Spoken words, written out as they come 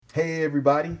Hey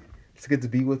everybody, it's good to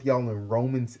be with y'all in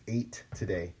Romans 8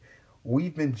 today.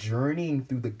 We've been journeying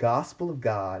through the gospel of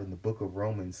God in the book of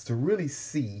Romans to really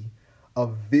see a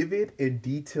vivid and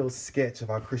detailed sketch of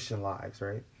our Christian lives,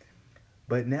 right?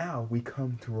 But now we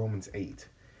come to Romans 8.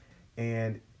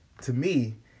 And to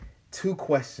me, two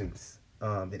questions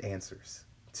it answers.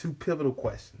 Two pivotal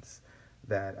questions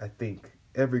that I think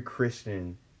every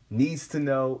Christian needs to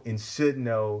know and should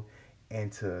know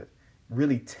and to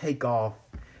really take off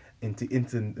into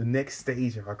the next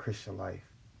stage of our Christian life.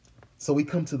 So we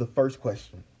come to the first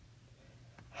question.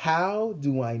 How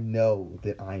do I know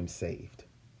that I'm saved?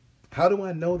 How do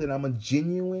I know that I'm a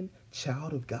genuine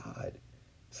child of God?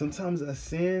 Sometimes I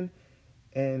sin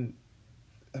and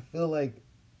I feel like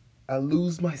I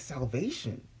lose my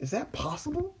salvation. Is that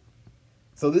possible?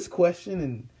 So this question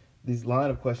and these line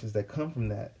of questions that come from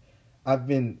that, I've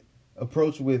been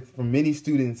approached with from many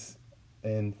students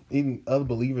and even other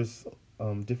believers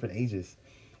different ages.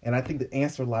 And I think the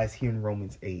answer lies here in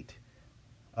Romans 8,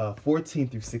 14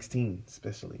 through 16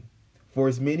 especially. For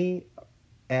as many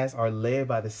as are led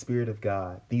by the Spirit of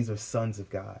God, these are sons of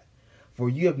God. For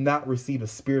you have not received a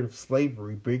spirit of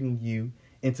slavery, bringing you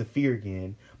into fear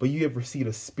again, but you have received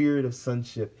a spirit of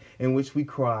sonship, in which we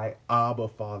cry, Abba,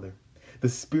 Father. The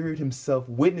Spirit himself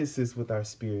witnesses with our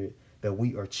spirit that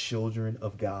we are children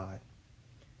of God.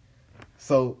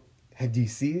 So, do you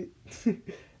see it?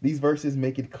 These verses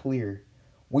make it clear.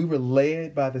 We were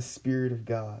led by the Spirit of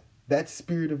God. That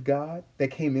Spirit of God that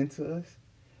came into us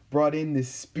brought in this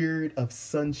spirit of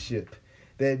sonship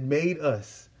that made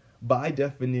us, by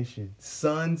definition,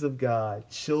 sons of God,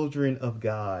 children of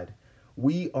God.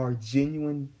 We are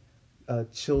genuine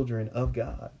children of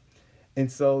God.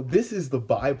 And so this is the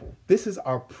Bible. This is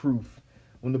our proof.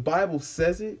 When the Bible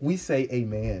says it, we say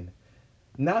amen.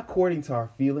 Not according to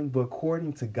our feeling, but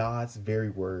according to God's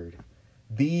very word.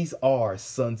 These are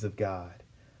sons of God.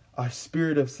 Our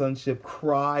spirit of sonship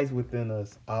cries within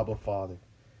us, Abba, Father.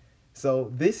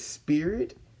 So this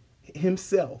Spirit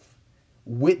himself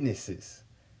witnesses,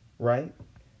 right?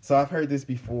 So I've heard this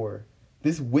before.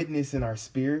 This witness in our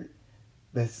spirit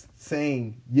that's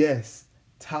saying, yes,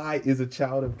 Ty is a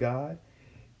child of God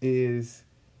is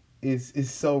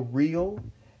so real.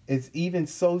 It's even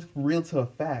so real to a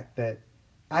fact that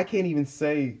I can't even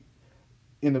say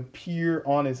in a pure,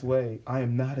 honest way, I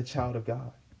am not a child of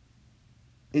God.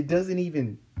 It doesn't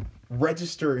even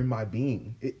register in my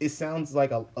being. It sounds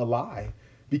like a lie,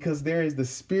 because there is the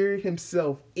Spirit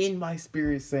himself in my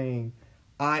spirit saying,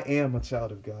 I am a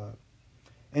child of God.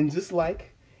 And just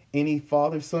like any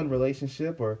father-son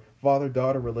relationship or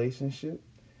father-daughter relationship,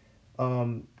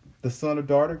 the son or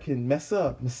daughter can mess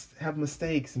up, have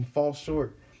mistakes, and fall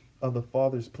short of the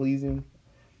father's pleasing.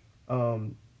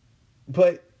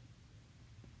 But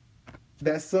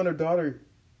that son or daughter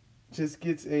just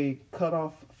gets a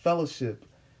cut-off fellowship,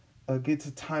 gets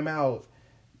a timeout.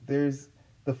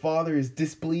 The father is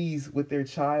displeased with their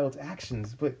child's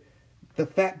actions, but the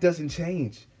fact doesn't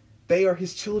change. They are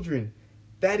his children.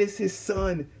 That is his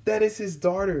son. That is his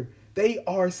daughter. They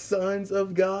are sons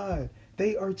of God.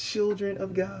 They are children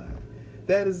of God.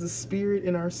 That is the Spirit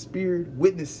in our spirit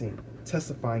witnessing,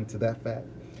 testifying to that fact.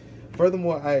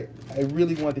 Furthermore, I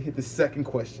really want to hit the second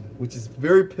question, which is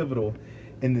very pivotal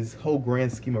in this whole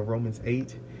grand scheme of Romans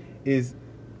 8, is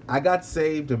I got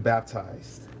saved and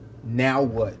baptized. Now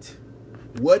what?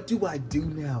 What do I do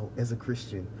now as a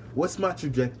Christian? What's my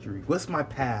trajectory? What's my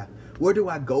path? Where do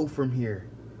I go from here?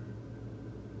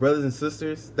 Brothers and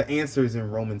sisters, the answer is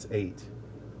in Romans 8.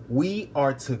 We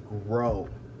are to grow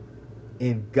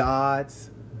in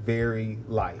God's very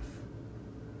life.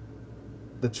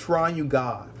 The triune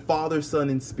God, Father, Son,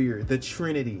 and Spirit, the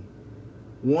Trinity,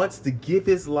 wants to give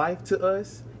his life to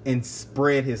us and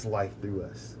spread his life through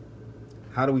us.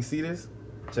 How do we see this?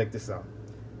 Check this out.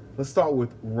 Let's start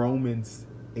with Romans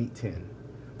 8:10.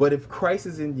 But if Christ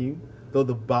is in you, though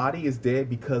the body is dead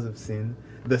because of sin,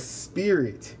 the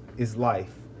Spirit is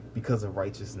life because of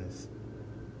righteousness.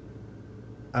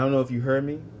 I don't know if you heard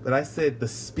me, but I said the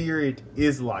Spirit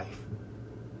is life.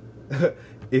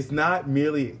 It's not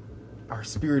merely our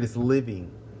spirit is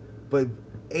living, but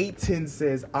 8:10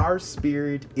 says our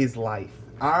spirit is life.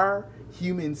 Our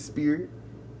human spirit,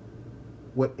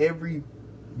 what every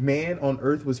man on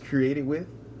earth was created with,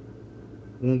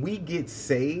 when we get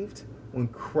saved, when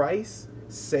Christ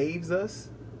saves us,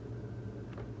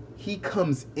 he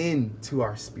comes into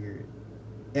our spirit.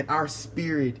 And our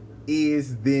spirit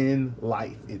is then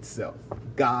life itself,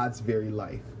 God's very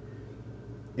life.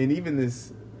 And even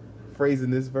this phrase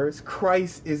in this verse,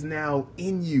 Christ is now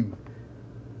in you.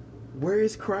 Where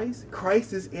is Christ?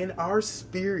 Christ is in our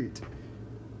spirit.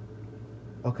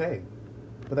 Okay,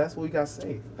 But that's what we got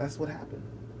saved. That's what happened.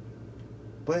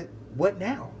 But what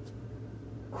now?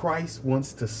 Christ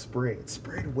wants to spread.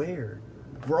 Spread where?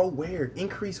 Grow where?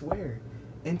 Increase where?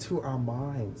 Into our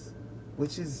minds,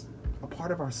 which is a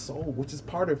part of our soul, which is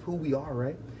part of who we are,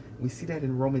 right? We see that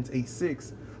in Romans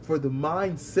 8:6. For the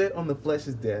mind set on the flesh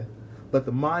is death, but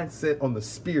the mind set on the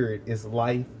spirit is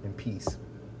life and peace.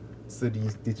 So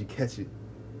did you catch it?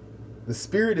 The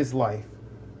spirit is life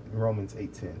in Romans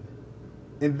 8:10.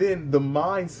 And then the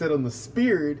mind set on the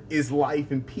spirit is life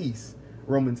and peace,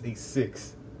 Romans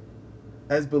 8:6.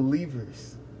 As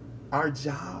believers, our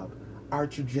job, our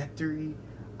trajectory,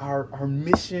 our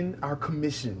mission, our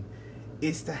commission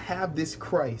is to have this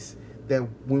Christ that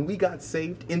when we got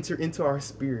saved, enter into our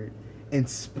spirit and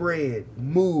spread,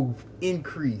 move,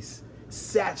 increase,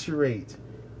 saturate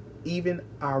even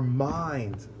our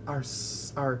minds,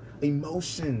 our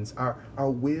emotions, our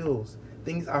wills,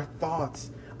 things, our thoughts,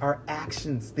 our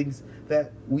actions, things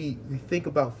that we think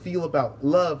about, feel about,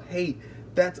 love, hate.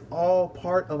 That's all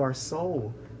part of our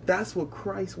soul. That's what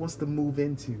Christ wants to move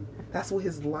into. That's what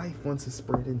his life wants to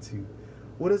spread into.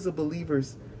 What is a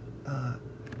believer's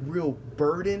real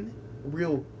burden,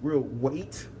 real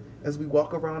weight as we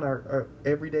walk around our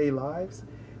everyday lives?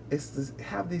 It's to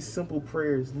have these simple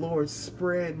prayers. Lord,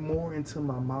 spread more into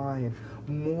my mind,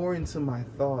 more into my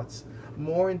thoughts,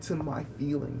 more into my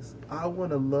feelings. I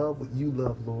want to love what you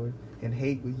love, Lord, and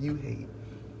hate what you hate.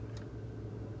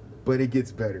 But it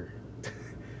gets better.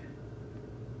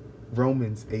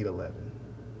 Romans 8:11.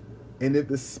 And if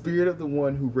the spirit of the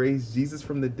one who raised Jesus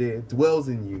from the dead dwells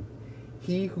in you,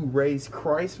 he who raised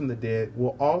Christ from the dead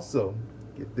will also,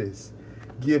 get this,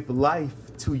 give life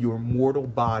to your mortal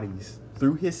bodies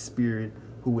through his spirit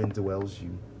who indwells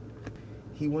you.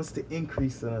 He wants to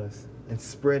increase in us and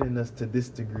spread in us to this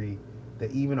degree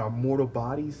that even our mortal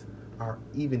bodies, our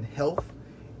even health,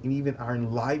 and even our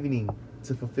enlivening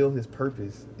to fulfill his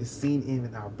purpose is seen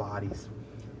in our bodies.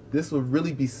 This will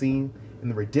really be seen in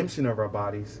the redemption of our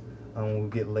bodies when we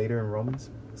get later in Romans.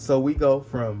 So we go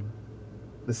from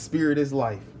the spirit is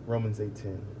life, Romans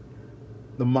 8:10.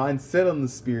 The mind set on the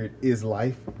spirit is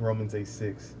life, Romans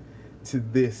 8:6. To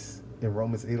this in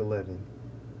Romans 8:11.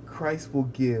 Christ will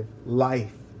give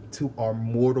life to our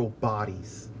mortal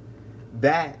bodies.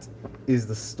 That is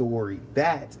the story.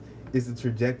 That is the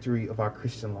trajectory of our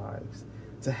Christian lives.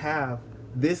 To have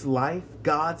this life,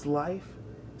 God's life,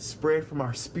 spread from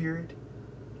our spirit,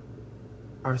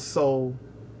 our soul,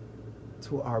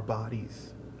 to our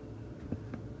bodies.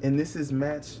 And this is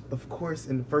matched, of course,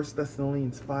 in 1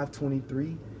 Thessalonians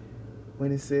 5:23,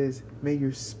 when it says, may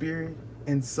your spirit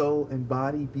and soul and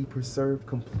body be preserved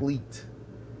complete.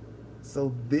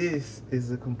 So this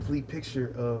is a complete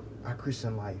picture of our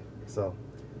Christian life. So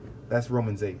that's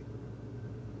Romans 8.